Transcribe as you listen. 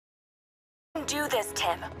do this,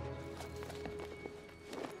 Tim.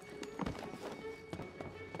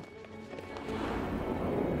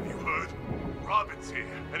 You heard? Robin's here,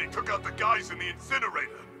 and he took out the guys in the incinerator.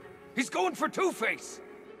 He's going for Two-Face!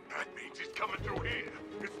 That means he's coming through here.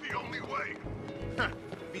 It's the only way.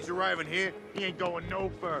 If he's arriving here, he ain't going no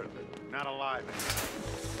further. Not alive.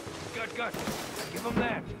 Gut. Give him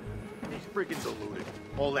that. He's freaking deluded.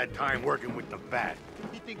 All that time working with the Bat.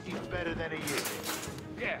 He thinks he's better than he is.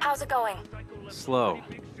 Yeah. How's it going? Slow.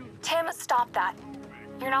 Tim, stop that.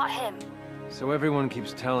 You're not him. So everyone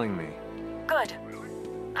keeps telling me. Good.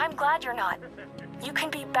 I'm glad you're not. You can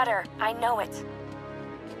be better. I know it.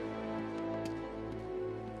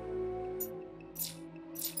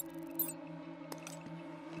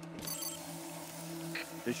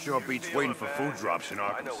 This sure beats waiting for food drops in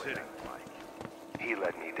Arkham City. He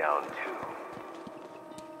let me down too.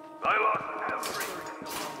 I lost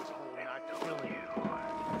everything. I told you.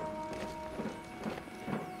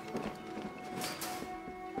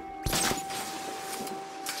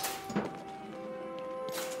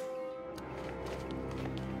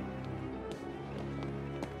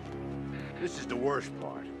 This is the worst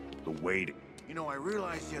part. The waiting. You know, I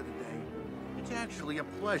realized the other day, it's actually a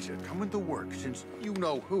pleasure coming to work since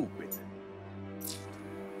you-know-who been.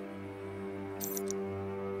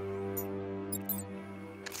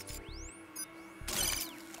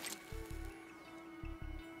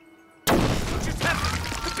 Just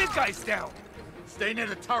happened! The big guy's down! Stay near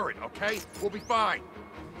the turret, okay? We'll be fine.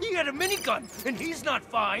 He had a minigun, and he's not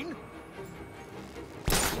fine!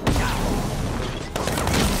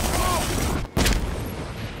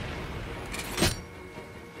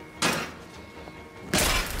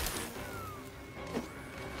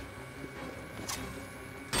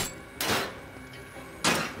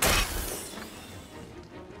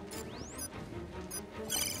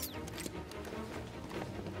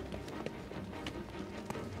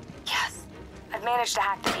 I've managed to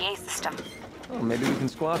hack the PA system. Oh, maybe we can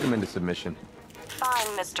squawk him into submission. Fine,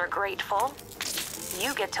 Mr. Grateful.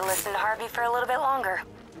 You get to listen to Harvey for a little bit longer.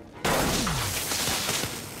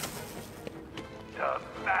 The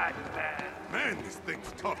Batman. Man, this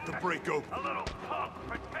thing's tough to break open. A little punk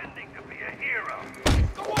pretending to be a hero.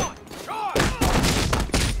 Go on! Charge!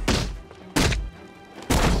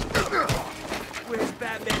 Where's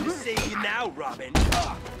Batman to save you now, Robin?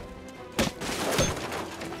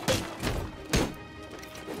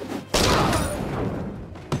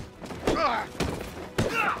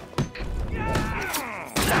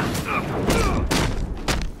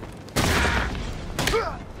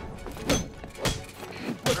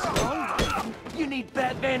 What's wrong? You need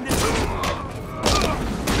Batman to...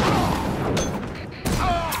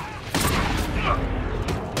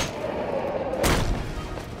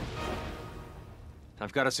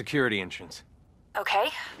 I've got a security entrance. Okay.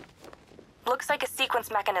 Looks like a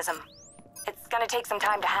sequence mechanism. It's gonna take some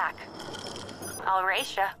time to hack. I'll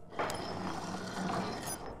race ya.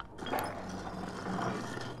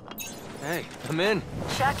 Hey, I'm in.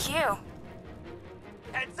 Check you.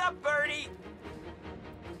 Heads up, Birdie!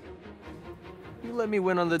 You let me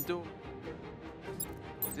win on the door.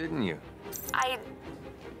 Didn't you?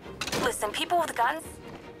 Listen, people with guns,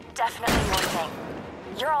 definitely your thing.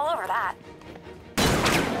 You're all over that.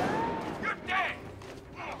 You're dead!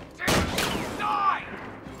 Die!